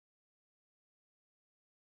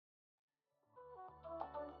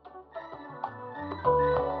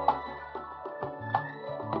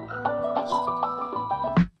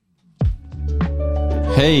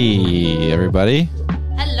Hey, everybody.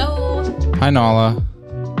 Hello. Hi, Nala.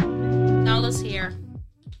 Nala's here.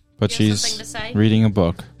 But You have she's something to say? reading a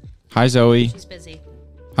book. Hi, Zoe. She's busy.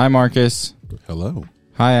 Hi, Marcus. Hello.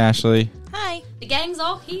 Hi, Ashley. Hi. The gang's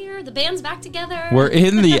all here. The band's back together. We're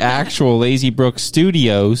in the actual Lazy Brook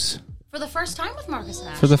studios For the first time with Marcus and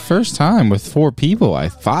Ashley. for the first time with 4 people.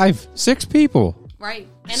 6 people. Right.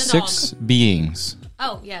 And a 6 dog. beings.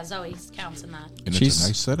 Oh, yeah. Zoe counts in that. And She's- it's a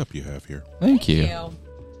nice setup you have here. Thank you.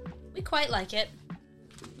 We quite like it.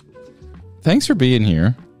 Thanks for being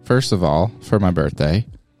here, first of all, for my birthday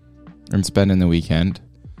and spending the weekend.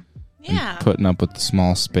 Yeah. And putting up with the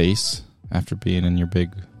small space after being in your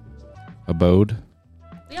big abode.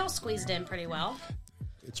 We all squeezed in pretty well.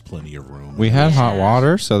 It's plenty of room. We had hot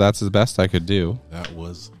water, so that's the best I could do. That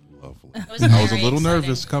was lovely. It was I was a very little exciting.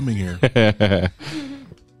 nervous coming here.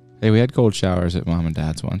 Hey, we had cold showers at Mom and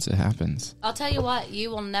Dad's once. It happens. I'll tell you what,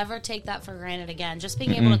 you will never take that for granted again. Just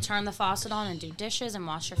being able to turn the faucet on and do dishes and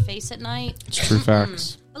wash your face at night. It's true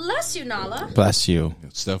facts. Bless you, Nala. Bless you.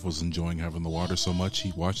 Steph was enjoying having the water so much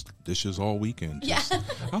he washed the dishes all weekend. Just,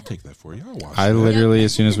 I'll take that for you. I'll wash I that. literally,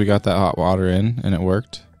 as soon as we got that hot water in and it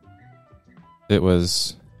worked, it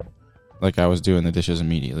was like I was doing the dishes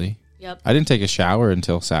immediately. Yep. I didn't take a shower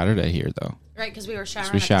until Saturday here, though. Right, because we were showering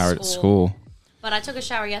So we showered at school. But I took a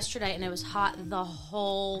shower yesterday, and it was hot the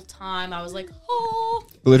whole time. I was like, oh.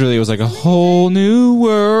 Literally, it was like a whole new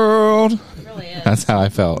world. It really is. That's how I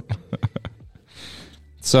felt.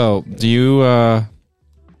 So, do you want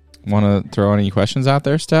to throw any questions out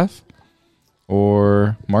there, Steph?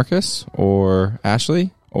 Or Marcus? Or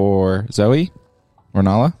Ashley? Or Zoe? Or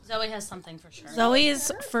Nala? Zoe has something for sure. Zoe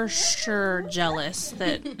is for sure jealous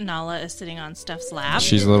that Nala is sitting on Steph's lap.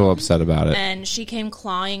 She's a little upset about it. And she came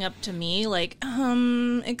clawing up to me like,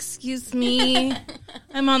 excuse me,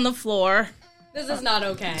 I'm on the floor. This is not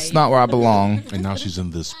okay. It's not where I belong. And now she's in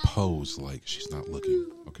this pose like she's not looking.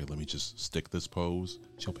 Okay, let me just stick this pose.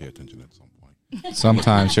 She'll pay attention at some point.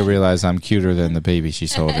 Sometimes she'll realize I'm cuter than the baby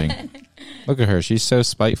she's holding. Look at her. She's so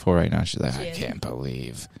spiteful right now. She's like, I can't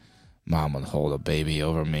believe Mom would hold a baby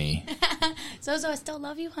over me. Zozo, I still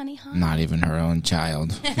love you, honey, huh? Not even her own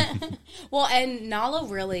child. Well, and Nala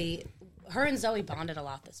really, her and Zoe bonded a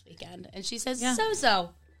lot this weekend. And she says, Yeah.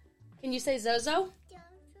 Zozo. Can you say Zozo?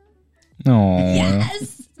 No.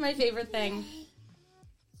 Yes. It's my favorite thing.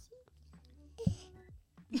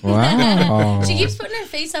 Wow. She keeps putting her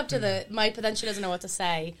face up to the mic, but then she doesn't know what to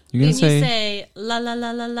say. You can Can you say, say la la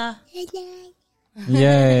la la la?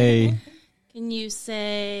 yay. Can you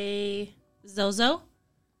say Zozo?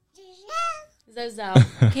 Zozo.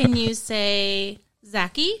 Can you say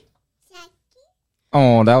Zaki?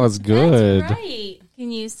 Oh, that was good. That's right.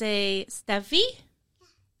 Can you say Steffi?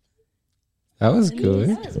 That was good.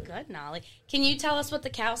 That was good, Nolly. Can you tell us what the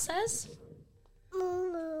cow says?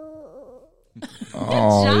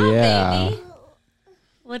 Oh, job, yeah. baby.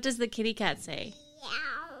 What does the kitty cat say?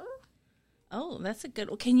 Oh, that's a good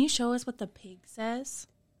one. Can you show us what the pig says?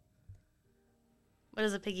 What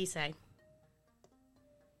does a piggy say?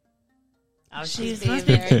 Oh, She's she's being must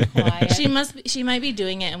be- very quiet. She might be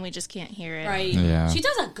doing it and we just can't hear it. Right. Yeah. She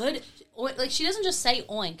does a good, like, she doesn't just say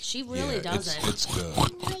oink. She really does it. It's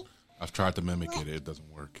good. I've tried to mimic it. It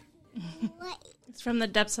doesn't work. It's from the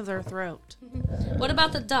depths of their throat. What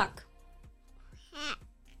about the duck?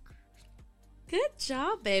 Good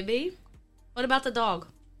job, baby. What about the dog?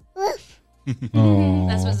 Oh.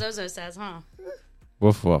 That's what Zozo says, huh?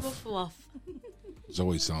 Woof, woof. Woof, woof.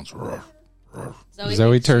 Zoe sounds rough. Zoe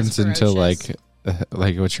thinks turns she's into ferocious.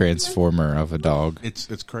 like a transformer of a dog.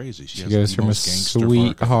 It's crazy. She has goes the from a most gangster bark I've ever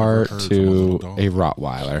sweetheart heard from a to little dog. a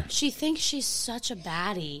Rottweiler. She thinks she's such a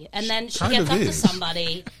baddie, and then she kind gets of up to is.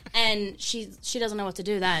 somebody, and she doesn't know what to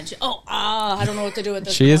do then. I don't know what to do with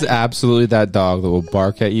this. She is point. absolutely that dog that will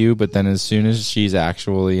bark at you, but then as soon as she's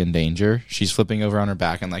actually in danger, she's flipping over on her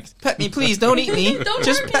back and like, pet me, please, don't eat me. Don't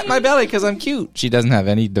Just hurt pet me." my belly because I'm cute. She doesn't have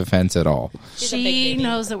any defense at all. She's a big She baby.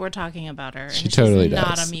 knows that we're talking about her. And She totally she's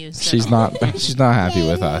not does. amused. She's at all. not. She's not happy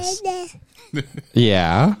with us.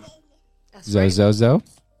 Yeah. That's right. Zozo.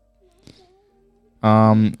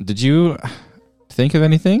 Did you think of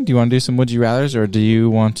anything? Do you want to do some would you rather's, or do you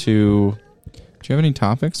want to? Do you have any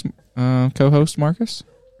topics, co-host Marcus?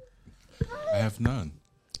 I have none.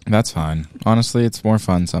 That's fine. Honestly, it's more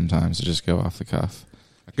fun sometimes to just go off the cuff.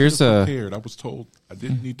 Here's I a. prepared. I was told I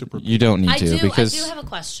didn't need to prepare. You don't need I to do because. have a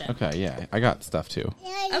question. Okay, yeah, I got stuff too,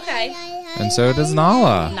 Okay. and so does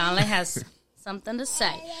Nala. Nala has something to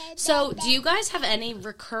say. So, do you guys have any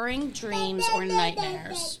recurring dreams or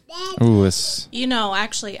nightmares? Ooh, it's You know,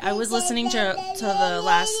 actually, I was listening to the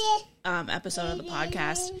last episode of the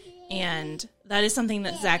podcast, and That is something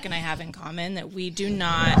that Zach and I have in common, that we do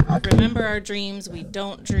not remember our dreams. We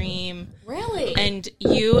don't dream. Really? And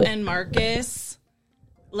you and Marcus,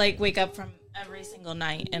 like, wake up from every single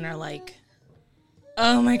night and are like,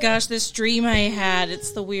 oh my gosh, this dream I had,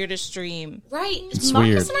 it's the weirdest dream. Right. It's Marcus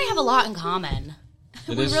weird. and I have a lot in common.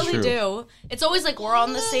 It We is really true. do. It's always like we're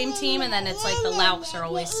on the same team, and then it's like the Lauks are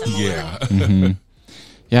always similar. Yeah.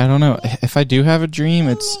 Yeah, I don't know. If I do have a dream,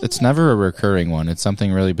 it's never a recurring one. It's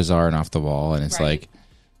something really bizarre and off the wall, and it's Right. like,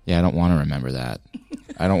 yeah, I don't want to remember that.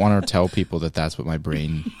 I don't want to tell people that that's what my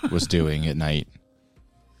brain was doing at night.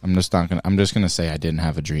 I'm just gonna say I didn't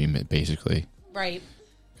have a dream, basically, Right.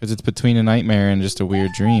 because it's between a nightmare and just a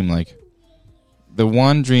weird dream. Like, the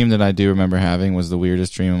one dream that I do remember having was the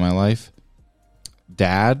weirdest dream of my life.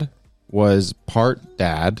 Dad was part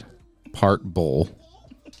dad, part bull.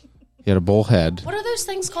 He had a bull head, What are those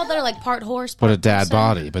things called that are like part horse, but part a dad person?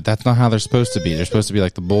 body. But that's not how they're supposed to be. They're supposed to be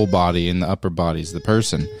like the bull body and the upper body's the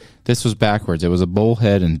person. This was backwards. It was a bull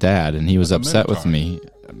head and dad, and he was Like a upset with minotaur.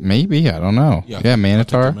 me. Maybe, I don't know. Yeah, Yeah, I think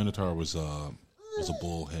Minotaur, the Minotaur was a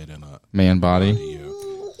bullhead and a man body. yeah.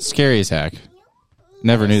 Scary as heck.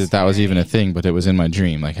 Never knew that was even a thing, but it was in my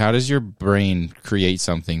dream. Like, how does your brain create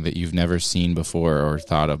something that you've never seen before or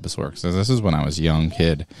thought of before? Because this is when I was a young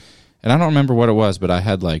kid. And I don't remember what it was, but I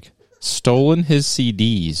had, like, stolen his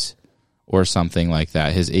CDs or something like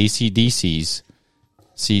that. His ACDC's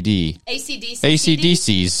CD. ACDC.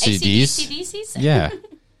 ACDC's CDs. ACDC's? Yeah.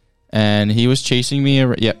 And he was chasing me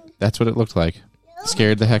around. Yep, that's what it looked like.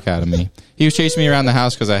 Scared the heck out of me. He was chasing me around the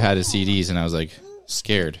house because I had his CDs, and I was, like,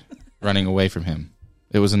 scared, running away from him.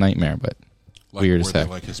 It was a nightmare, but weird as were they heck.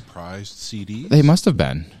 like his prized CDs? They must have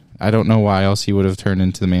been. I don't know why else he would have turned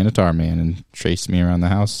into the Minotaur Man and chased me around the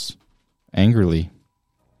house angrily.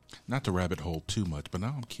 Not to rabbit hole too much, but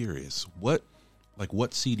now I'm curious. What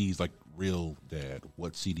CDs, like real dad,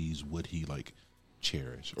 what CDs would he like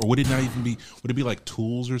cherish? Or would it not even be, would it be like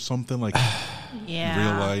Tools or something like Yeah.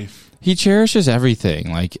 real life? He cherishes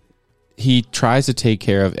everything. Like, he tries to take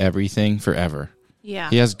care of everything forever.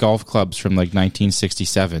 Yeah. He has golf clubs from like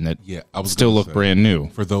 1967 that Yeah, I was still gonna look say, brand new.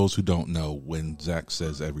 For those who don't know, when Zach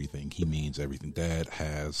says everything, he means everything. Dad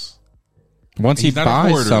has, Once he He's not a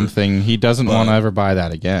buys hoarder, something, he doesn't but- want to ever buy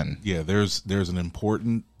that again. yeah, there's an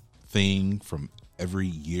important thing from every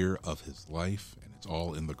year of his life, and it's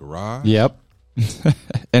all in the garage. Yep.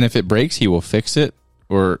 And if it breaks, he will fix it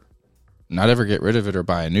or not ever get rid of it or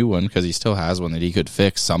buy a new one because he still has one that he could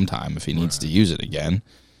fix sometime if he needs to use it again.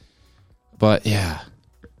 But yeah,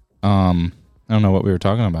 I don't know what we were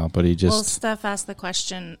talking about, but he just Well, Steph asked the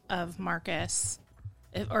question of Marcus,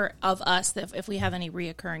 or of us, if we have any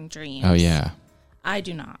reoccurring dreams. oh yeah, I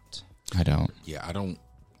do not. I don't. Yeah,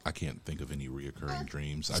 I can't think of any reoccurring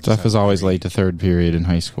dreams. I just Stuff have is always very- late to third period in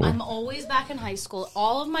high school. I'm always back in high school.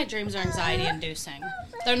 All of my dreams are anxiety inducing.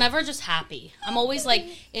 They're never just happy. I'm always like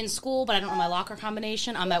in school, but I don't know my locker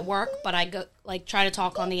combination. I'm at work, but I go like try to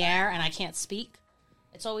talk on the air and I can't speak.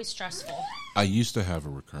 It's always stressful. I used to have a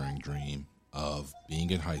recurring dream of being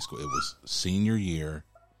in high school. It was senior year,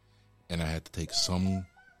 and I had to take some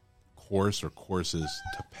course or courses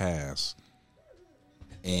to pass,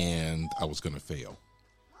 and I was going to fail.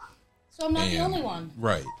 So I'm not the And- only one.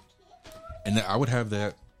 Right. And I would have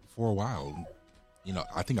that for a while. You know,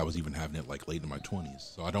 I think I was even having it like late in my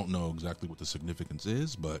 20s. So I don't know exactly what the significance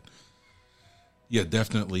is, but yeah,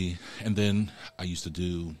 definitely. And then I used to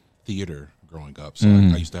do theater growing up. So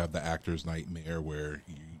I used to have the actor's nightmare where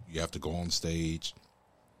you have to go on stage,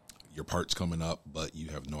 your part's coming up, but you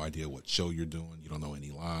have no idea what show you're doing. You don't know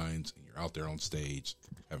any lines, and you're out there on stage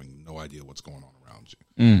having no idea what's going on around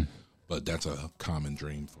you. But that's a common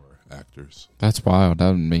dream for actors. That's wild. That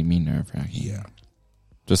would make me nerve wracking. Yeah.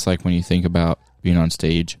 Just like when you think about being on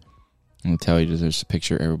stage, and they'll tell you that there's a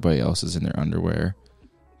picture everybody else is in their underwear,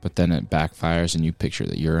 but then it backfires and you picture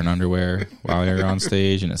that you're in underwear while you're on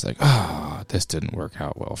stage, and it's like, oh, this didn't work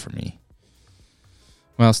out well for me.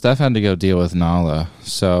 Well, Steph had to go deal with Nala,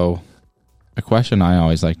 so a question I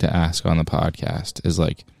always like to ask on the podcast is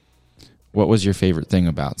like, what was your favorite thing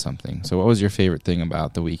about something? So what was your favorite thing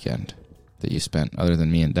about the weekend that you spent, other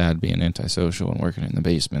than me and Dad being antisocial and working in the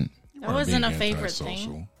basement? That wasn't a Being favorite thing.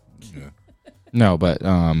 antisocial. Yeah. No, but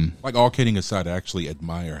Like, all kidding aside, I actually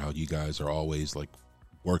admire how you guys are always like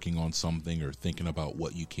working on something or thinking about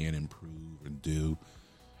what you can improve and do,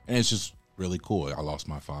 and it's just really cool. I lost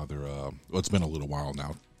my father. Well, it's been a little while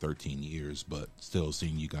now, 13 years, but still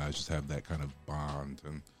seeing you guys just have that kind of bond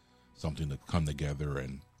and something to come together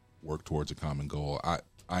and work towards a common goal.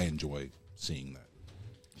 I enjoy seeing that.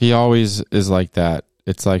 he always is like that.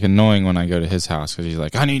 it's like annoying when I go to his house because he's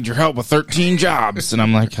like, I need your help with 13 jobs. And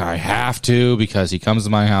I'm like, I have to, because he comes to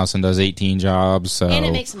my house and does 18 jobs. So. And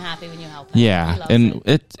it makes him happy when you help him. Yeah. And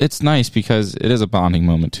it's nice because it is a bonding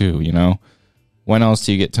moment too, you know? When else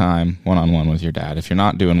do you get time one-on-one with your dad if you're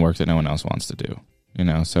not doing work that no one else wants to do? You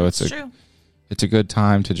know, so it's a good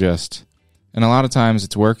time to just, and a lot of times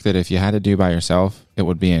it's work that if you had to do by yourself, it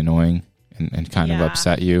would be annoying and kind of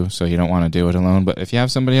upset you. So you don't want to do it alone. But if you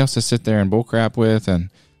have somebody else to sit there and bullcrap with and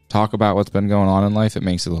talk about what's been going on in life, it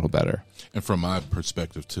makes it a little better. And from my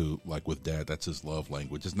perspective too, like with Dad, that's his love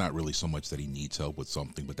language. It's not really so much that he needs help with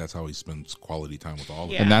something, but that's how he spends quality time with all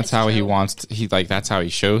of us. And that's how he wants to, that's how he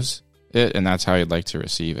shows it, and that's how he'd like to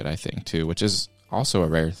receive it, I think, too, which is also a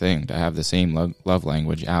rare thing to have the same love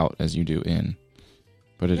language out as you do in.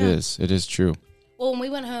 But it is true. Well, when we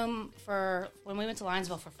went to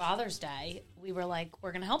Lionsville for Father's Day, we were like,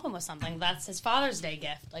 we're going to help him with something. That's his Father's Day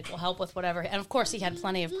gift. Like, we'll help with whatever. And of course, he had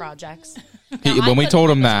plenty of projects. When we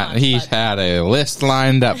told him that, he had a list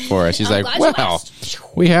lined up for us. He's like, well,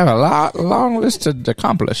 we have a long list to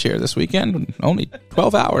accomplish here this weekend. Only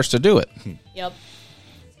 12 hours to do it. Yep.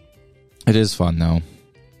 It is fun, though.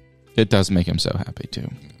 It does make him so happy, too.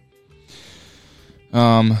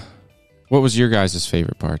 What was your guys'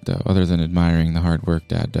 favorite part, though, other than admiring the hard work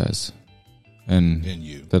Dad does? And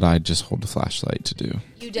you. That I just hold the flashlight to do.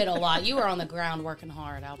 You did a lot. You were on the ground working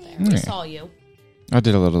hard out there. We saw you. I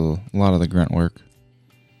did a lot of the grunt work.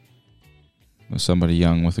 Somebody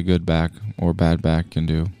young with a good back or bad back can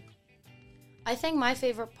do. I think my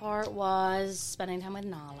favorite part was spending time with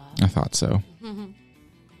Nala. I thought so.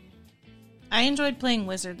 I enjoyed playing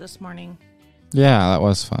Wizard this morning. Yeah, that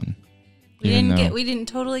was fun. We didn't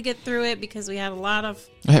totally get through it because we had a lot of.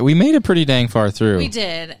 Hey, we made it pretty dang far through. We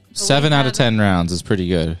did. 7 out of 10 rounds is pretty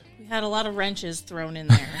good. We had a lot of wrenches thrown in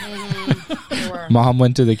there. Mom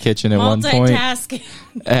went to the kitchen at one point,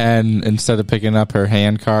 and instead of picking up her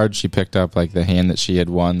hand card, she picked up like the hand that she had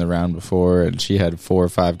won the round before, and she had 4 or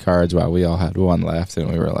 5 cards while we all had one left,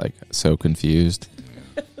 and we were like so confused.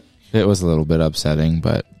 It was a little bit upsetting,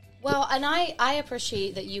 but. Well, and I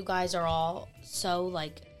appreciate that you guys are all so,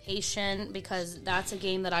 like, patient, because that's a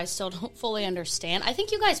game that I still don't fully understand. I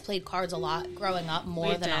think you guys played cards a lot growing up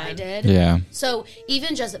more than I did. Yeah. So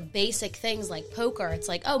even just basic things like poker, it's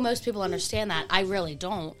like, oh, most people understand that. I really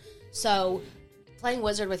don't. So playing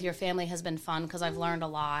Wizard with your family has been fun because I've learned a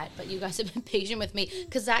lot, but you guys have been patient with me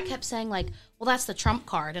because Zach kept saying, like, well, that's the trump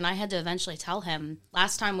card, and I had to eventually tell him.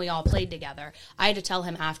 Last time we all played together, I had to tell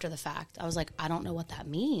him after the fact. I was like, I don't know what that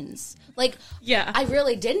means. Like, I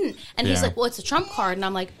really didn't. And he's like, well, it's a trump card, and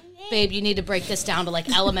I'm like, babe, you need to break this down to,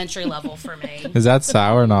 like, elementary level for me. Is that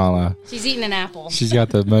sour, Nala? She's eating an apple. She's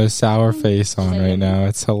got the most sour face on right now.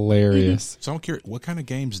 It's hilarious. So I'm curious, what kind of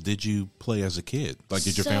games did you play as a kid? Like,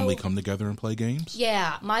 did your family come together and play games?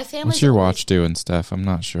 Yeah, my family. What's your watch doing, Steph? I'm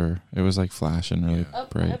not sure. It was like flashing really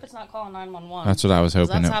bright. I hope it's not calling 911. That's what I was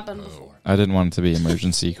hoping. That's happened before. I didn't want it to be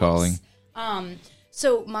emergency calling.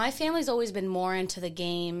 So my family's always been more into the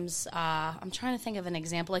games. I'm trying to think of an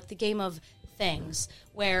example, like the game of things,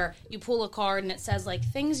 where you pull a card and it says, like,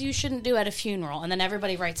 things you shouldn't do at a funeral, and then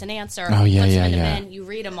everybody writes an answer. Oh, yeah. You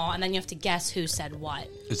read them all, and then you have to guess who said what.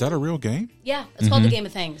 Is that a real game? Yeah, it's called the Game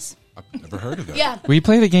of Things. I've never heard of that. Yeah. We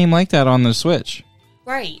played a game like that on the Switch.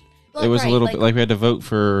 Right. It was a little bit like we had to vote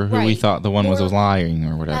for who we thought the one was lying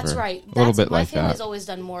or whatever. That's right. A little bit like that. My family's always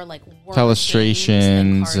done more like word Telestrations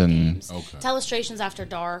games and Telestrations After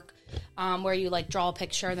Dark, where you like draw a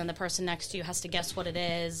picture and then the person next to you has to guess what it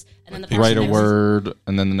is, and then the person write a next word,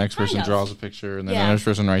 and then the next person draws a picture, and then the next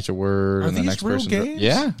person writes a word, and the next person.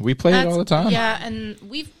 Yeah, we play it all the time. Yeah, and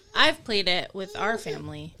I've played it with our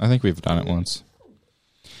family. I think we've done it once.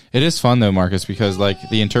 It is fun, though, Marcus, because, like,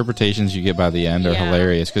 the interpretations you get by the end are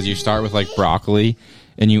hilarious, because you start with, like, broccoli,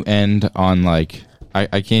 and you end on, like, I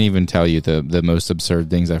can't even tell you the most absurd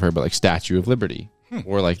things I've heard, but, like, Statue of Liberty,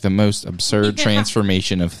 or, like, the most absurd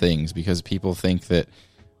transformation of things, because people think that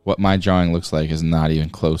what my drawing looks like is not even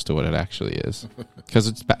close to what it actually is.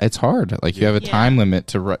 Because it's hard. Like, you have a time limit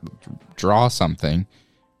to draw something,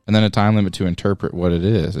 and then a time limit to interpret what it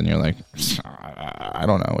is, and you're like, I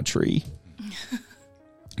don't know, a tree.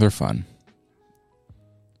 They're fun.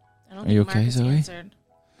 Are you okay, Zoe? Answered.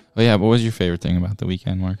 Oh, yeah. What was your favorite thing about the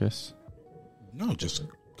weekend, Marcus? No, just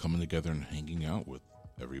coming together and hanging out with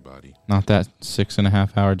everybody. Not that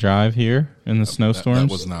 6.5 hour drive here in the snowstorms?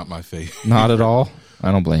 That was not my favorite. Not at all?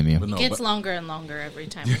 I don't blame you. It gets longer and longer every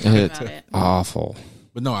time we talk about it. Awful.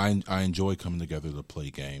 But no, I enjoy coming together to play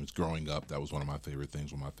games. Growing up, that was one of my favorite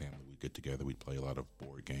things with my family. We'd get together, we'd play a lot of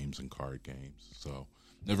board games and card games. So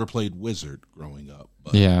never played Wizard growing up,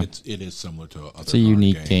 but it is similar to other. It's a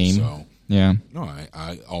unique game. So Yeah. No,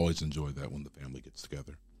 I always enjoy that when the family gets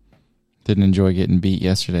together. Didn't enjoy getting beat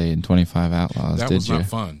yesterday in 25 Outlaws, That did was you? not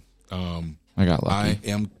fun. I got lucky. I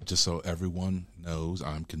am, just so everyone knows,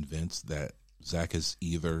 I'm convinced that Zach is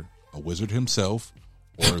either a wizard himself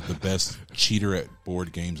or the best cheater at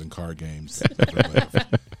board games and card games that ever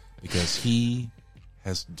lived. Because he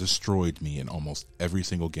has destroyed me in almost every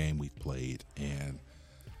single game we've played, and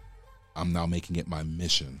I'm now making it my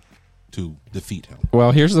mission to defeat him.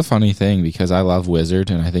 Well, here's the funny thing, because I love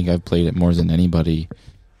Wizard, and I think I've played it more than anybody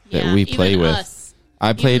that we play even with. Us,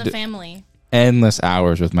 I played the family. endless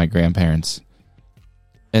hours with my grandparents.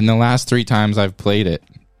 And the last 3 times I've played it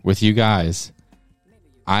with you guys,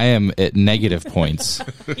 I am at negative points.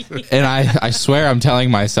 And I swear I'm telling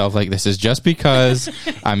myself, like, this is just because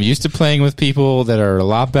I'm used to playing with people that are a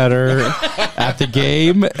lot better at the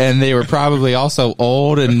game, and they were probably also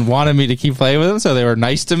old and wanted me to keep playing with them, so they were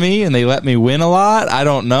nice to me and they let me win a lot. I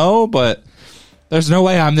don't know, but there's no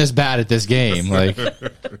way I'm this bad at this game. Like,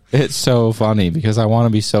 it's so funny because I want to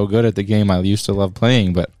be so good at the game I used to love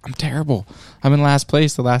playing, but I'm terrible. I'm in last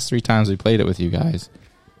place the last 3 times we played it with you guys.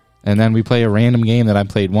 And then we play a random game that I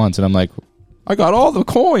played once, and I'm like, I got all the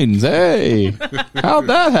coins. Hey, how'd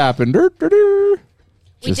that happen? We Just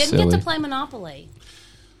didn't get silly. to play Monopoly.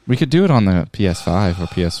 We could do it on the PS5 or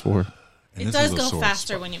PS4. And It this does is a go sore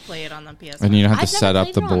faster spot. when you play it on the PS. And you don't have to I've set never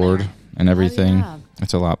up the played it on board there. and everything. yeah.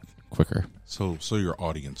 It's a lot quicker. So your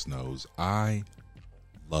audience knows, I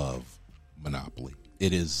love Monopoly.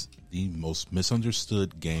 It is the most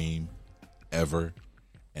misunderstood game ever.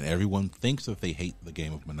 And everyone thinks that they hate the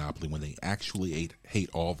game of Monopoly when they actually hate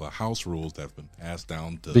all the house rules that have been passed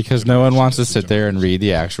down to Because no one wants to sit there and read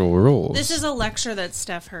the actual rules. This is a lecture that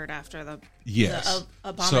Steph heard after the Yes.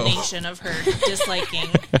 abomination of her disliking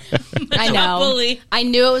I know. Monopoly. I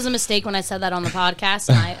knew it was a mistake when I said that on the podcast,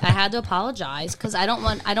 and I had to apologize because I don't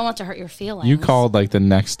want to hurt your feelings. You called like the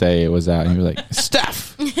next day it was out, and you were like,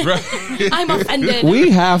 Steph, I'm offended. we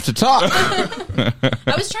have to talk.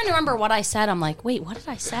 I was trying to remember what I said. I'm like, wait, what did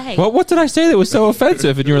I say? Well, what did I say that was so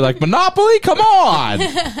offensive? And you were like, Monopoly? Come on.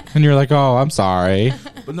 And you're like, oh, I'm sorry.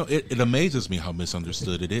 But no, it amazes me how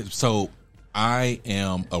misunderstood it is. So I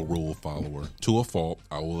am a rule follower to a fault.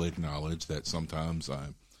 I will acknowledge that sometimes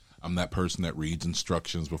I'm that person that reads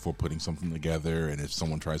instructions before putting something together, and if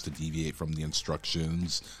someone tries to deviate from the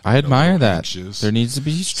instructions, I admire that. anxious. There needs to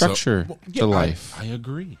be structure to life. I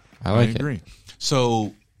agree. I like it. agree.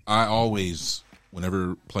 So I always,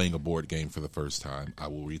 whenever playing a board game for the first time, I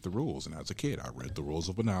will read the rules. And as a kid, I read the rules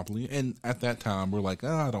of Monopoly. And at that time, we're like,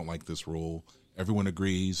 I don't like this rule. Everyone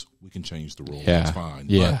agrees. We can change the rule. Yeah. That's fine.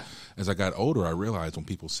 Yeah. But as I got older, I realized when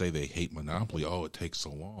people say they hate Monopoly, oh, it takes so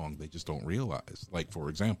long. They just don't realize. Like, for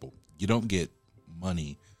example, you don't get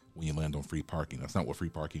money when you land on free parking. That's not what free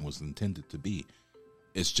parking was intended to be.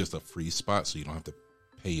 It's just a free spot so you don't have to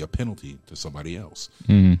pay a penalty to somebody else.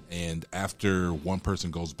 And after one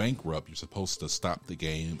person goes bankrupt, you're supposed to stop the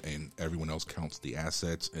game and everyone else counts the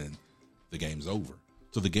assets and the game's over.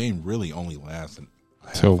 So the game really only lasts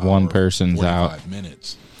Till one person's 45 out.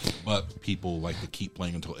 minutes. But people like to keep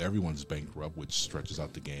playing until everyone's bankrupt, which stretches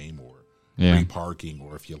out the game, or free parking,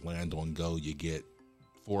 or if you land on go, you get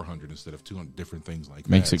 400 instead of 200, different things like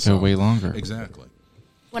Makes that. it go way longer. Exactly.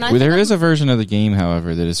 When I Well, there think is a version of the game,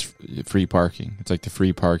 however, that is free parking. It's like the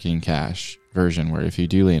free parking cash version, where if you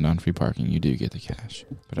do land on free parking, you do get the cash.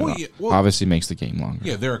 But it obviously makes the game longer.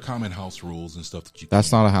 Yeah, there are common house rules and stuff that you That's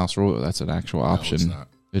can't- not a house rule. That's an actual option. it's not.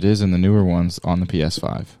 It is in the newer ones on the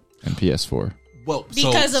PS5 and PS4. Well,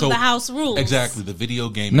 Because of the house rules. Exactly, the video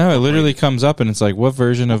game. No, it literally comes up and it's like, what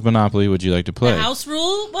version of Monopoly would you like to play? The house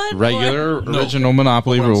rule? What? Regular, No. original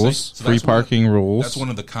Monopoly What I'm saying- rules, so free that's one of- parking rules. That's one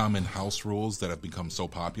of the common house rules that have become so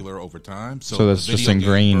popular over time. So that's the just video game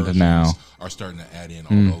ingrained versions now. Are starting to add in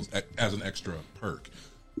all those as an extra perk.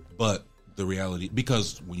 But the reality,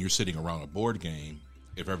 because when you're sitting around a board game,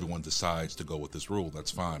 if everyone decides to go with this rule,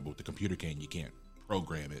 that's fine. But with the computer game, you can't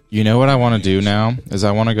program it. You know what I want to do now is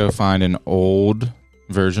I want to go find an old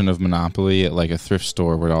version of Monopoly at like a thrift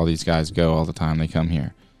store where all these guys go all the time. They come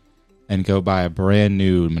here and go buy a brand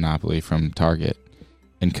new Monopoly from Target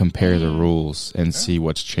and compare the rules and see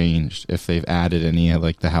what's changed. If they've added any of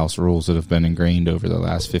like the house rules that have been ingrained over the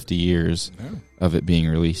last 50 years of it being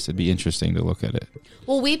released. It'd be interesting to look at it.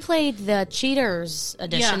 Well, we played the Cheaters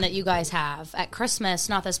edition Yeah. that you guys have at Christmas,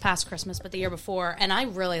 not this past Christmas, but the year before, and I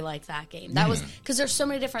really liked that game. That was because there's so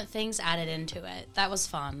many different things added into it. That was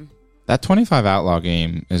fun. That 25 Outlaw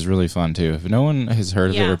game is really fun too. If no one has heard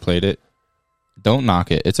of it Yeah. or played it, don't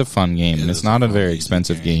knock it. It's a fun game, and it's not a very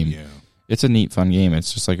expensive game. Yeah. It's a neat, fun game.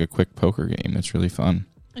 It's just like a quick poker game. It's really fun.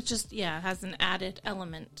 It just, it has an added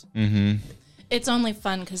element. Mm-hmm. It's only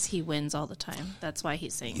fun because he wins all the time. That's why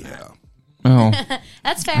he's saying that. Oh,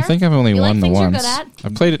 That's fair. I think I've only You won like the things you're once. good at?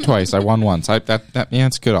 I played it twice. I won once.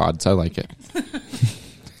 It's good odds. I like it.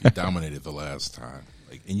 You dominated the last time,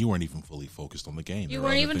 and you weren't even fully focused on the game. You There were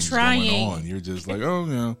weren't other even things trying. going on. You're just like, oh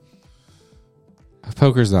yeah.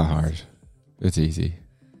 Poker's not hard. It's easy.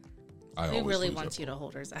 I really wants you to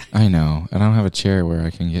hold her side. I know. And I don't have a chair where I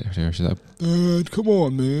can get her to. She's like, Dad, come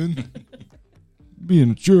on, man.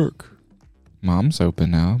 Being a jerk. Mom's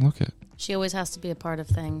open now. Look at. She always has to be a part of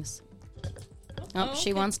things. Oh,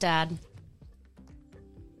 she wants Dad.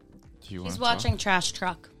 Do you She's watching Trash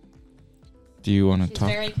Truck. Do you want to She's talk?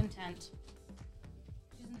 very content.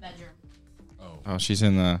 She's in the bedroom. Oh, she's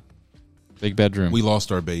in the big bedroom. We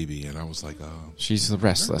lost our baby, and I was like, She's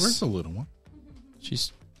restless. Where's the little one?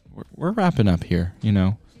 We're wrapping up here, you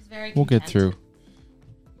know. She's very We'll get content.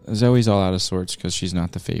 through. Zoe's all out of sorts because she's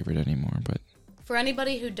not the favorite anymore. But For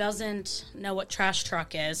anybody who doesn't know what Trash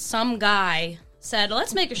Truck is, some guy said,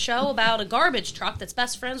 let's make a show about a garbage truck that's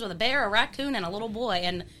best friends with a bear, a raccoon, and a little boy.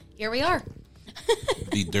 And here we are.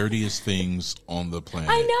 The dirtiest things on the planet.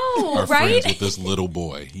 I know, are right? friends with this little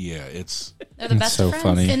boy. Yeah, it's They're the best so friends.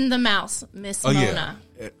 funny. Finn the mouse, Miss Mona.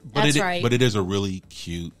 But That's right. But it is a really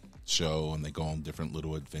cute show, and they go on different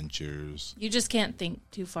little adventures. You just can't think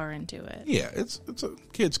too far into it. Yeah, it's a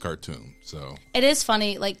kid's cartoon. So It is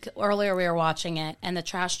funny. Like earlier, we were watching it, and the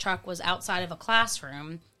trash truck was outside of a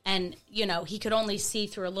classroom, and he could only see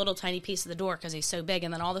through a little tiny piece of the door because he's so big.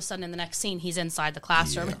 And then all of a sudden, in the next scene, he's inside the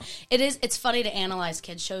classroom. Yeah. It's funny to analyze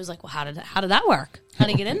kids shows. Like, well, how did that work? How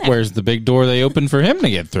did he get in there? where's the big door they opened for him to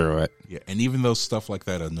get through it? yeah, and even though stuff like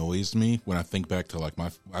that annoys me, when I think back to like my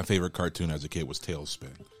favorite cartoon as a kid was Tailspin,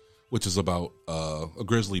 which is about a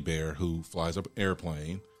grizzly bear who flies up an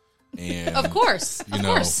airplane. And Of course.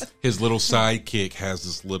 his little sidekick has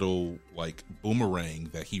this little like boomerang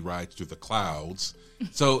that he rides through the clouds.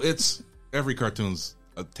 So every cartoon's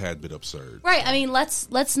a tad bit absurd. Right. I mean,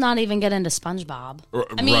 let's not even get into SpongeBob.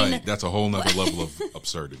 I mean, Right. That's a whole nother level of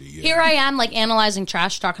absurdity. Yeah. here I am, like analyzing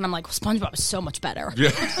trash talk, and I'm like, well, SpongeBob is so much better.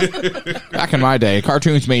 Back in my day,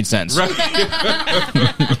 cartoons made sense.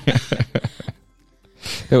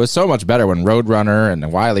 It was so much better when Roadrunner and the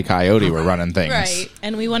Wile E. Coyote were running things. Right.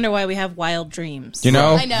 And we wonder why we have wild dreams. You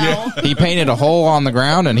know? I know. He painted a hole on the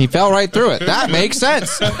ground and he fell right through it. That makes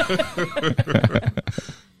sense.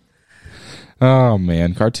 Oh,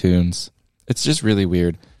 man. Cartoons. It's just really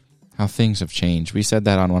weird how things have changed. We said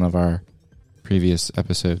that on one of our previous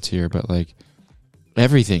episodes here, but like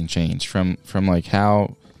everything changed from like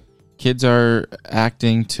how kids are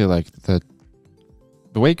acting to like the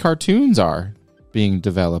way cartoons are being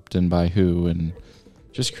developed and by who, and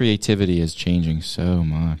just creativity is changing so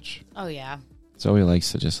much. Oh, yeah. Zoe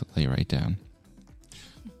likes to just lay right down.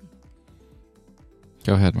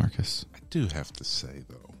 Go ahead, Marcus. I do have to say,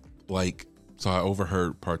 though, so I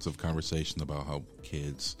overheard parts of conversation about how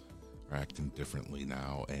kids are acting differently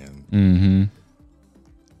now, and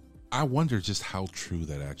I wonder just how true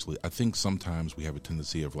that actually. I think sometimes we have a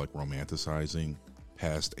tendency of like romanticizing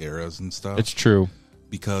past eras and stuff. It's true.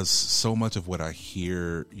 Because so much of what I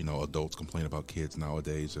hear, adults complain about kids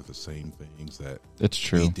nowadays are the same things that It's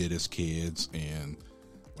true. we did as kids. And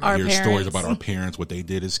when Our I hear stories parents. about our parents, what they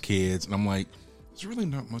did as kids, and I'm like, there's really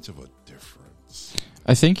not much of a difference.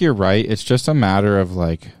 I think you're right. It's just a matter of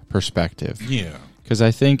like perspective. Yeah. Because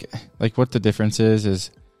I think like what the difference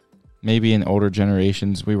is maybe in older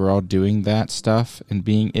generations we were all doing that stuff and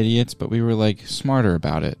being idiots, but we were like smarter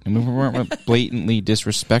about it, and we weren't blatantly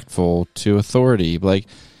disrespectful to authority. Like,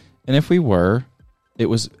 and if we were, it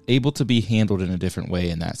was able to be handled in a different way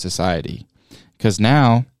in that society. Because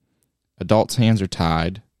now adults' hands are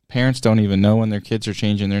tied. Parents don't even know when their kids are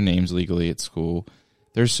changing their names legally at school.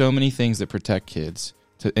 There's so many things that protect kids.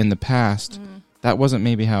 In the past, that wasn't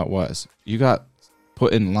maybe how it was. You got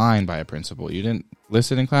put in line by a principal. You didn't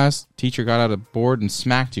listen in class. Teacher got out a board and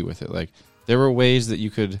smacked you with it. Like, there were ways that you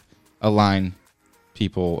could align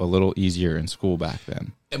people a little easier in school back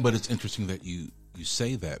then. But it's interesting that you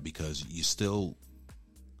say that, because you still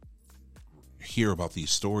hear about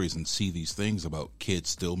these stories and see these things about kids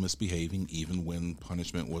still misbehaving even when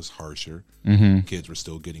punishment was harsher. Kids were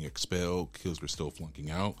still getting expelled. Kids were still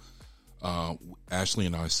flunking out. Ashley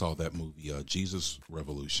and I saw that movie, Jesus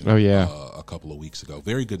Revolution. Oh, yeah. A couple of weeks ago.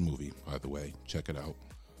 Very good movie, by the way. Check it out.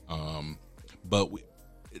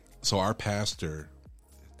 So our pastor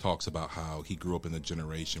talks about how he grew up in a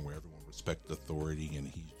generation where everyone respected authority, and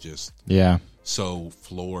he's just so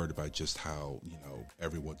floored by just how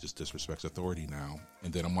everyone just disrespects authority now.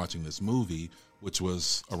 And then I'm watching this movie, which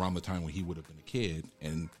was around the time when he would have been a kid,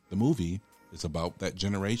 and the movie is about that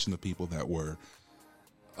generation of people that were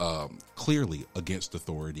clearly against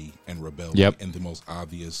authority and rebellion Yep. in the most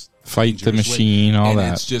obvious Fight the dangerous way. machine, all and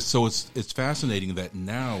that. It's just so it's fascinating that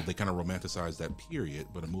now they kind of romanticize that period,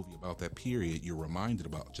 but a movie about that period, you're reminded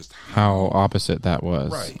about just How opposite that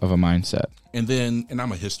was Right. of a mindset. And then, and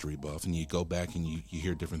I'm a history buff, and you go back and you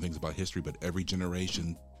hear different things about history, but every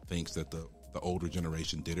generation thinks that the older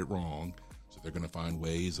generation did it wrong, so they're going to find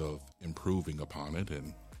ways of improving upon it.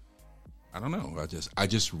 And I don't know. I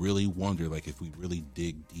just really wonder, like, if we really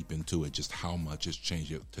dig deep into it, just how much has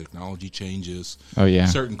changed. Technology changes. Oh, yeah.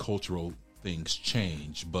 Certain cultural things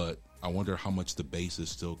change, but I wonder how much the basis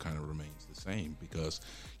still kind of remains the same, because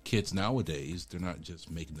kids nowadays, they're not just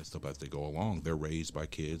making this stuff as they go along. They're raised by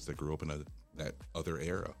kids that grew up in that other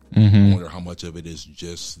era. I wonder how much of it is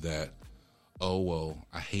just that, oh, well,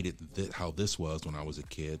 I hated how this was when I was a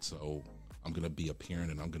kid, so I'm going to be a parent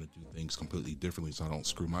and I'm going to do things completely differently so I don't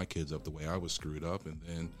screw my kids up the way I was screwed up, and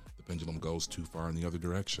then the pendulum goes too far in the other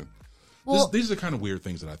direction. Well, These are kind of weird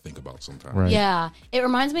things that I think about sometimes. Right. Yeah, it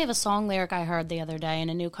reminds me of a song lyric I heard the other day in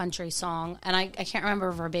a new country song, and I can't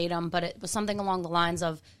remember verbatim, but it was something along the lines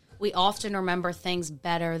of, we often remember things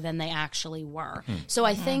better than they actually were. So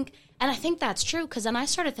I think that's true, because then I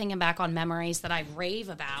started thinking back on memories that I rave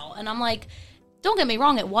about, and I'm like, don't get me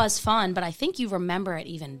wrong, it was fun, but I think you remember it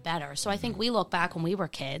even better. So I think we look back when we were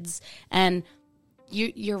kids, and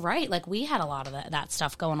you're right. Like, we had a lot of that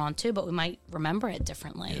stuff going on too, but we might remember it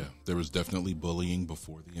differently. Yeah, there was definitely bullying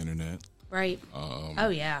before the internet. Right. Oh,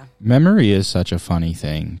 yeah. Memory is such a funny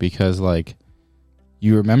thing because, like,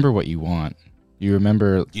 you remember what you want. You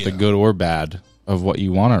remember the good or bad of what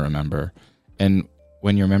you want to remember. And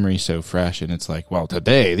when your memory's so fresh and it's like, well,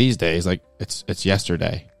 these days, like, it's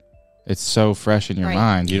yesterday. It's so fresh in your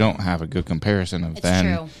mind. You don't have a good comparison of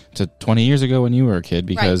then to 20 years ago when you were a kid,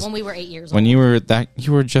 because when we were 8 years old. when you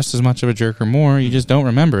were just as much of a jerk or more. You just don't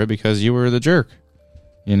remember it because you were the jerk.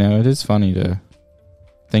 You know, it is funny to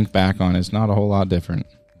think back on. It's not a whole lot different.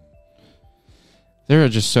 There are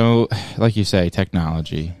just so, like you say,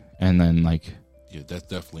 technology, and then like, yeah, that's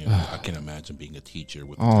definitely. I can imagine being a teacher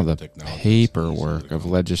with all the technology. paperwork of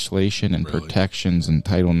legislation and protections and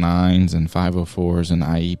Title IXs and 504s and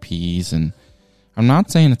IEPs, and I'm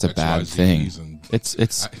not saying it's a bad thing.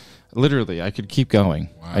 It's literally, I could keep going.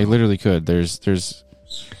 Wow. I literally could. There's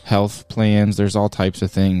health plans. There's all types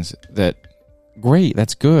of things that, great,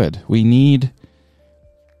 that's good. We need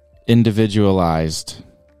individualized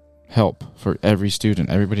help for every student.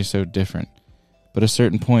 Everybody's so different. But at a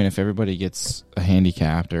certain point, if everybody gets a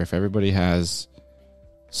handicapped, or if everybody has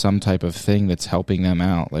some type of thing that's helping them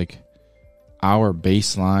out, like, our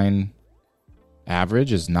baseline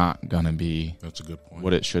average is not going to be that's a good point.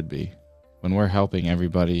 What it should be. When we're helping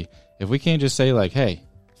everybody, if we can't just say, like, hey,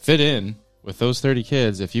 fit in with those 30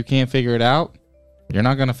 kids, if you can't figure it out, you're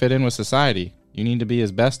not going to fit in with society. You need to be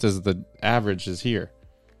as best as the average is here.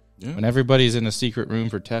 Yeah. When everybody's in a secret room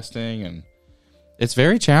for testing, and it's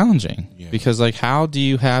very challenging because, like, how do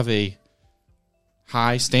you have a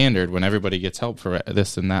high standard when everybody gets help for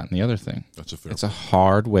this and that and the other thing? That's a fair It's a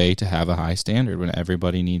hard way to have a high standard when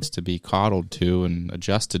everybody needs to be coddled to and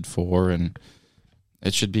adjusted for, and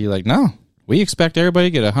it should be like, no, we expect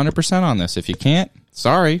everybody to get 100% on this. If you can't,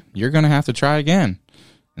 sorry, you're going to have to try again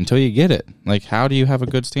until you get it. Like, how do you have a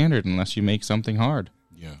good standard unless you make something hard?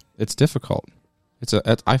 Yeah. It's difficult.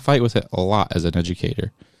 I fight with it a lot as an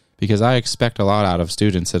educator, because I expect a lot out of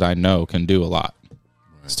students that I know can do a lot.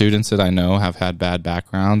 Right. Students that I know have had bad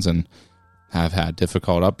backgrounds and have had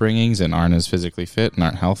difficult upbringings and aren't as physically fit and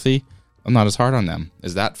aren't healthy. I'm not as hard on them.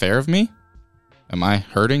 Is that fair of me? Am I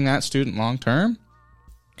hurting that student long term?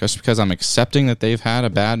 Just because I'm accepting that they've had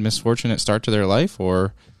a bad, misfortunate start to their life?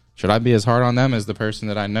 Or should I be as hard on them as the person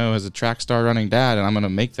that I know is a track star running dad, and I'm going to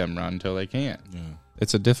make them run until they can't? Yeah.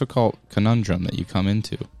 It's a difficult conundrum that you come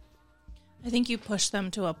into. I think you push them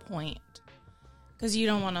to a point because you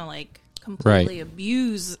don't want to, like, completely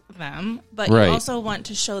abuse them, but you also want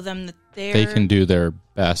to show them that they can do their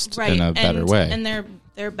best in a better way, and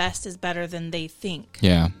their best is better than they think.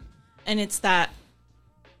 Yeah, and it's that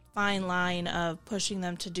fine line of pushing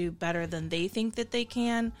them to do better than they think that they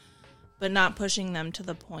can, but not pushing them to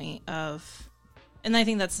the point of. And I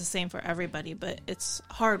think that's the same for everybody, but it's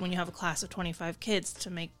hard when you have a class of 25 kids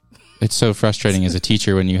to make. It's so frustrating as a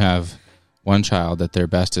teacher when you have one child that their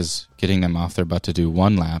best is getting them off their butt to do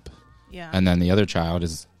one lap, and then the other child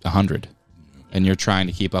is 100, and you're trying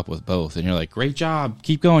to keep up with both, and you're like, great job,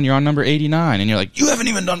 keep going, you're on number 89, and you're like, you haven't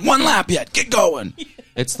even done one lap yet, get going.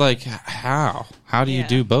 It's like, how do you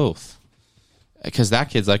do both? Because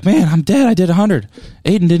that kid's like, man, I'm dead, I did 100.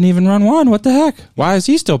 Aiden didn't even run one, what the heck? Why is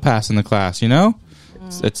he still passing the class, you know?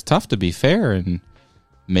 It's tough to be fair, and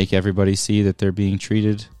make everybody see that they're being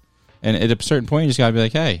treated. And at a certain point, you just got to be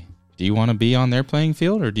like, hey, do you want to be on their playing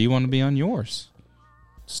field or do you want to be on yours?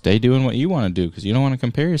 Stay doing what you want to do because you don't want to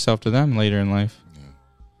compare yourself to them later in life. Yeah.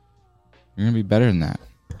 You're going to be better than that.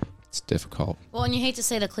 It's difficult. Well, and you hate to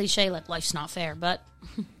say the cliche, like, life's not fair, but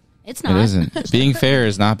it's not. It isn't. Being fair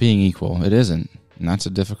is not being equal. It isn't. And that's a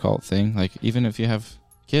difficult thing. Like, even if you have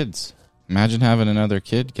kids, imagine having another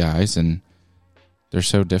kid, guys, and they're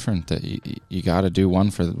so different that you got to do one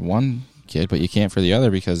for one kid, but you can't for the other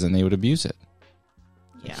because then they would abuse it.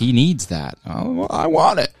 Yeah. He needs that. Oh, well, I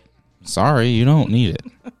want it. Sorry, you don't need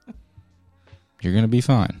it. You're going to be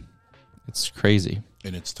fine. It's crazy.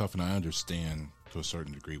 And it's tough, and I understand to a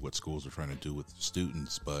certain degree what schools are trying to do with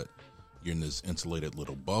students, but you're in this insulated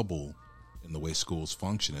little bubble in the way schools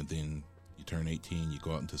function, and then you turn 18, you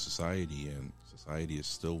go out into society, and society is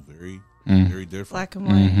still very, very different. Black and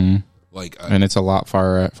white. Like, and it's a lot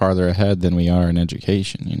farther ahead than we are in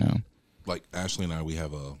education, you know. Like Ashley and I, we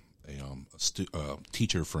have a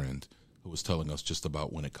teacher friend who was telling us just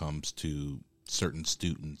about when it comes to certain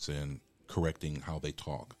students and correcting how they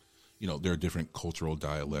talk. You know, there are different cultural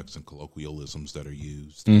dialects and colloquialisms that are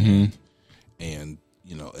used. And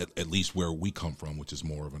you know, at least where we come from, which is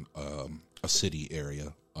more of a city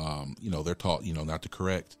area, you know, they're taught, you know, not to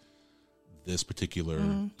correct this particular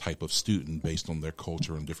type of student based on their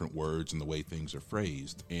culture and different words and the way things are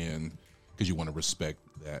phrased. And because you want to respect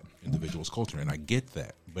that individual's culture. And I get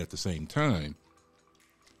that. But at the same time,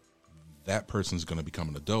 that person's going to become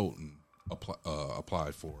an adult and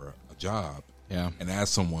apply for a job. Yeah. And as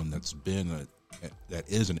someone that's been that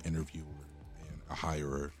is an interviewer and a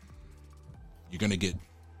hirer, you're going to get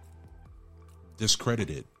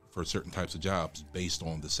discredited for certain types of jobs based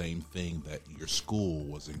on the same thing that your school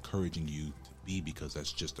was encouraging you to be, because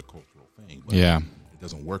that's just a cultural thing. But it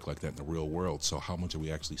doesn't work like that in the real world. So how much are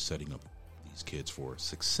we actually setting up these kids for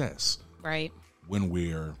success? Right. When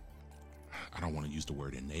we're, I don't want to use the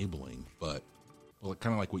word enabling, but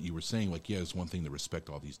kind of like what you were saying, like, yeah, it's one thing to respect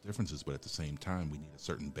all these differences, but at the same time, we need a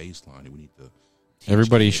certain baseline, and we need to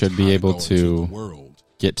everybody should be able to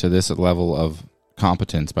get to this level of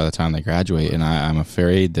competence by the time they graduate. And I'm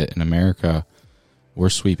afraid that in America, we're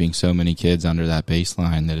sweeping so many kids under that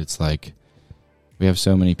baseline that it's like we have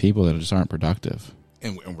so many people that just aren't productive.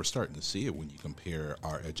 And we're starting to see it when you compare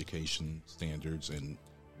our education standards and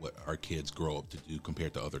what our kids grow up to do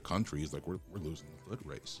compared to other countries. Like, we're losing the foot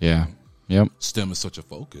race. Yeah. You know? Yep. STEM is such a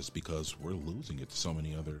focus because we're losing it to so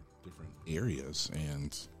many other different areas.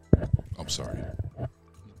 And I'm sorry.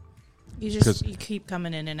 You keep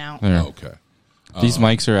coming in and out. Yeah. Okay. These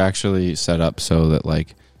mics are actually set up so that,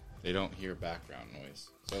 like, they don't hear background noise.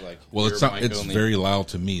 So, like, well, it's very loud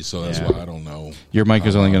to me, so that's why I don't know. Your mic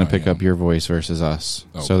is only going to pick up your voice versus us.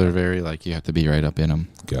 Okay. So they're very, like, you have to be right up in them.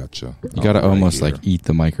 Gotcha. You got to almost, like, eat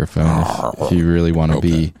the microphone if you really want to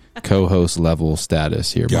be co-host level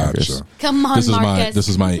status here, Marcus. Gotcha. Come on, Marcus. This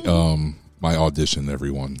is my my audition,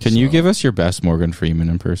 everyone. Can you give us your best Morgan Freeman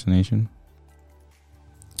impersonation?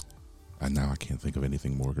 And now I can't think of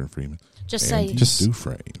anything Morgan Freeman. Just say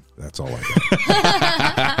Dufresne. That's all I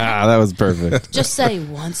got. That was perfect. Just say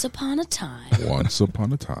once upon a time. Once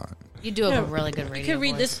upon a time. You do have a really good radio You could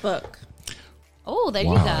read voice. this book. Oh, there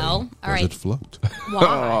you go. All right. Does it float?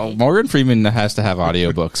 Why? Morgan Freeman has to have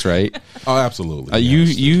audiobooks, right? Oh, absolutely.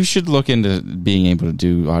 You should look into being able to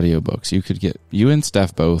do audiobooks. You and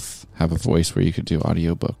Steph both have a voice where you could do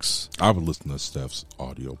audiobooks. I would listen to Steph's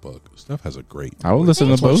audiobook. Steph has a great I would listen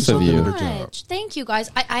to both of you. Thank you, guys.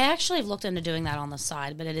 I actually have looked into doing that on the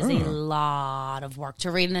side, but it is a lot of work to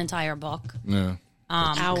read an entire book. Yeah.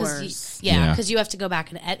 Hours. Because you have to go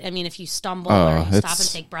back and edit. I mean, if you stumble or you stop and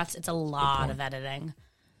take breaths, it's a lot of editing.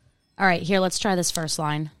 All right, here, let's try this first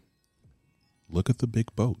line. Look at the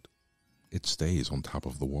big boat. It stays on top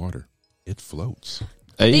of the water. It floats.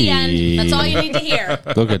 Hey. The end. That's all you need to hear.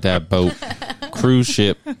 Look at that boat. Cruise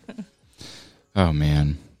ship. Oh,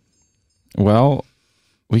 man. Well,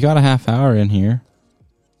 we got a half hour in here.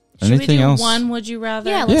 Should Anything we do else? one Would You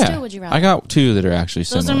Rather? Yeah, let's do Would You Rather. I got two that are actually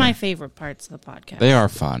similar. Those are my favorite parts of the podcast. They are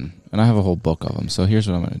fun, and I have a whole book of them. So here's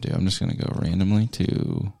what I'm going to do. I'm just going to go randomly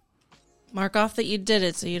to... Mark off that you did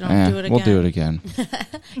it so you don't do it again. We'll do it again.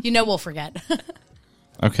 We'll forget.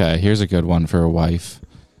 Okay, here's a good one for a wife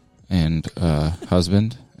and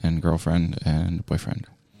husband and girlfriend and boyfriend.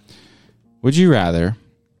 Would you rather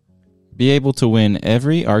be able to win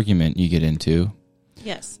every argument you get into?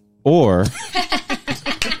 Yes. Or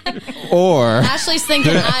Ashley's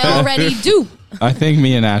thinking, I already do. I think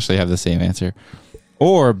me and Ashley have the same answer.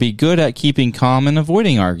 Or be good at keeping calm and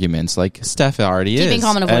avoiding arguments, like Steph already is. Keeping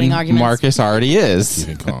calm and avoiding arguments. Marcus already is.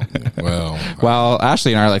 Keeping calm. Well, While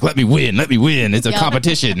Ashley and I are like, let me win. It's a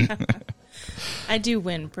competition. I do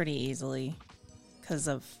win pretty easily because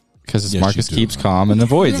of. Because Yes, Marcus you do. keeps calm and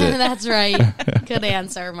avoids it. That's right. Good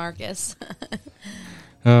answer, Marcus.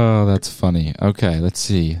 Oh, that's funny. Okay, let's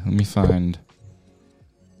see. Let me find.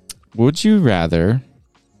 Would you rather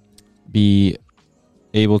be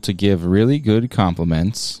able to give really good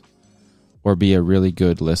compliments or be a really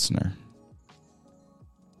good listener?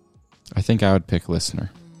 I think I would pick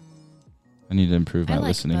listener. I need to improve my I like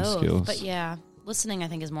listening both, skills. but yeah, listening I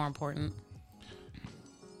think is more important.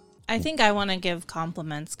 I think I want to give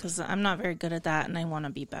compliments because I'm not very good at that, and I want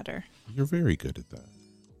to be better. you're very good at that.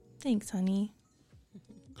 Thanks, honey.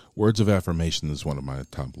 Words of affirmation is one of my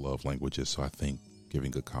top love languages, so I think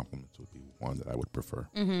giving good compliments would be one that I would prefer.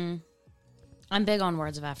 I'm big on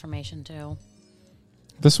words of affirmation too.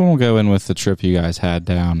 This one will go in with the trip you guys had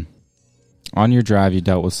down. On your drive, you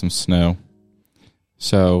dealt with some snow.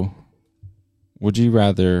 So, would you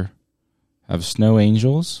rather have snow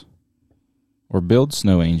angels or build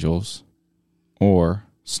snow angels or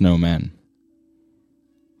snowmen?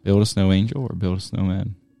 Build a snow angel or build a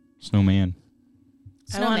snowman? Snowman.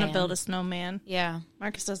 I want to Snowman. build a snowman. Yeah.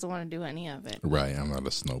 Marcus doesn't want to do any of it. Right, I'm not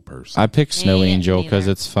a snow person. I picked snow Me angel because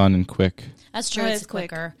neither. it's fun and quick. That's true. Oh, It's it's quick.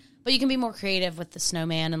 quicker. But you can be more creative with the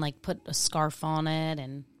snowman and like put a scarf on it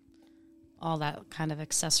and all that kind of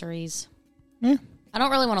accessories. Yeah. I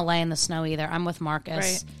don't really want to lay in the snow either. I'm with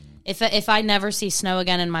Marcus. Right. If I never see snow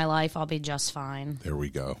again in my life, I'll be just fine. There we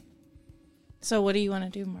go. So what do you want to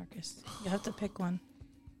do, Marcus? You have to pick one.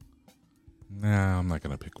 Nah, I'm not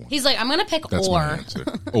going to pick one. He's like, I'm going to pick That's my or. answer.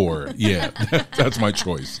 Or, yeah, that's my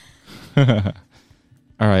choice. All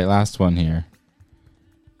right, last one here.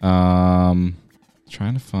 Trying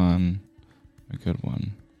to find a good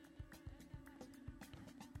one.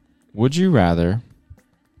 Would you rather,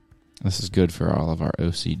 this is good for all of our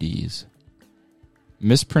OCDs,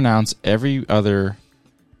 mispronounce every other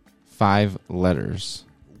 5 letters?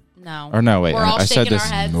 No. Or no, wait, We're all I said shaking this. our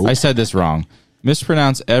heads. I said this wrong.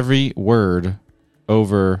 Mispronounce every word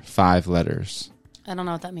over 5 letters. I don't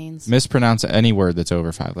know what that means. Mispronounce any word that's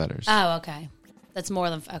over 5 letters. Oh, okay. That's more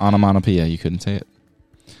than... Okay. Onomatopoeia, you couldn't say it.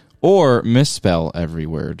 Or misspell every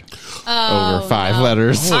word over 5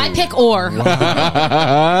 letters. I pick or.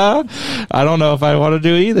 I don't know if I want to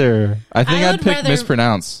do either. I think I I'd would pick rather-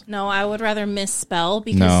 mispronounce. No, I would rather misspell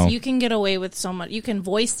because No. you can get away with so much. You can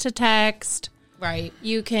voice to text. Right.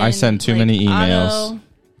 You can. I send too many emails. auto.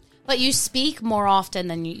 But you speak more often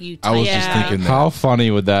than you I type. was just Yeah. thinking that. How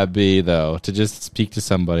funny would that be, though, to just speak to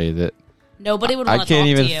somebody that Nobody would I want to can't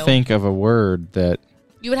talk even to you. think of a word that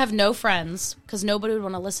You would have no friends because nobody would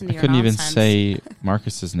want to listen to I your couldn't even nonsense. say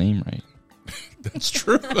Marcus's name right. That's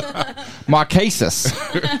true. Marquesas.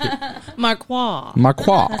 Marquois.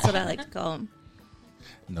 Marquois. That's what I like to call him.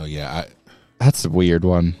 No, yeah, That's a weird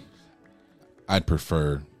one. I'd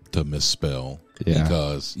prefer to misspell Yeah.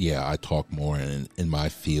 because, I talk more in my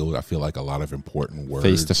field. I feel like a lot of important words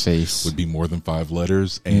Face to face. would be more than 5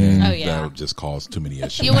 letters, and Oh, yeah. that would just cause too many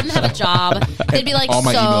issues. You wouldn't have a job. They'd be like, All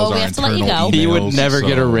my emails so are we have to let you internal go. He would emails, never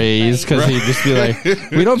get a so- raise because he'd just be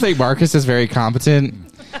like, we don't think Marcus is very competent.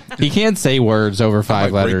 He can't say words over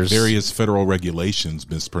 5 Like, break letters. various federal regulations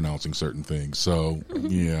mispronouncing certain things. So,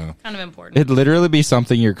 yeah. Kind of important. It'd literally be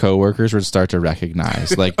something your coworkers would start to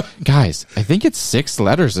recognize. Like, guys, I think it's 6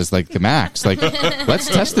 letters is like the max. Like, let's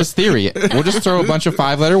test this theory. We'll just throw a bunch of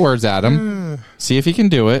 5-letter words at him, see if he can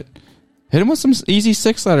do it. Hit him with some easy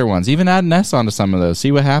 6-letter ones. Even add an S onto some of those.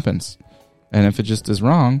 See what happens. And if it just is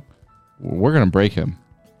wrong, we're going to break him.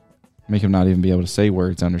 Make him not even be able to say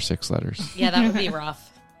words under 6 letters. Yeah, that would be rough.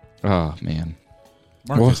 Oh, man.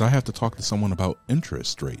 Marcus, I have to talk to someone about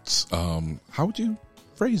interest rates. How would you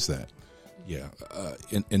phrase that? Yeah.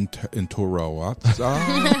 In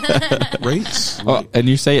rates? Oh, and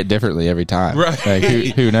you say it differently every time. Right. Like,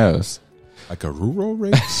 who knows? Like a rural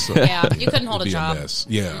rates? Yeah, you couldn't hold a It'd be job. mess.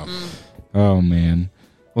 Yeah. Oh, man.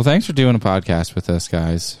 Well, thanks for doing a podcast with us,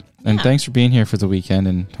 guys. And thanks for being here for the weekend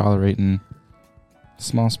and tolerating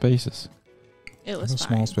small spaces. It It was was a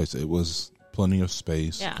fine. small space. It was plenty of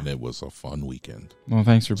space, Yeah. and it was a fun weekend. Well,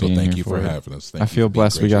 thanks for So being thank here you for it. having us. Thank I you feel for being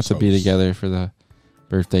blessed we got gracious to be hosts. together for the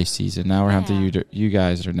birthday season. Now we're having Yeah. to you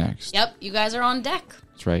guys are next. Yep, you guys are on deck.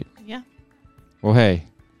 That's right. Yeah. Well, hey,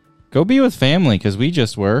 go be with family because we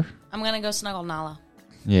just were. I'm going to go snuggle Nala.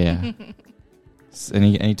 Yeah.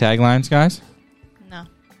 Any taglines, guys? No.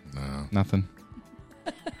 No. Nothing.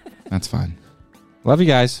 That's fine. Love you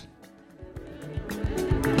guys.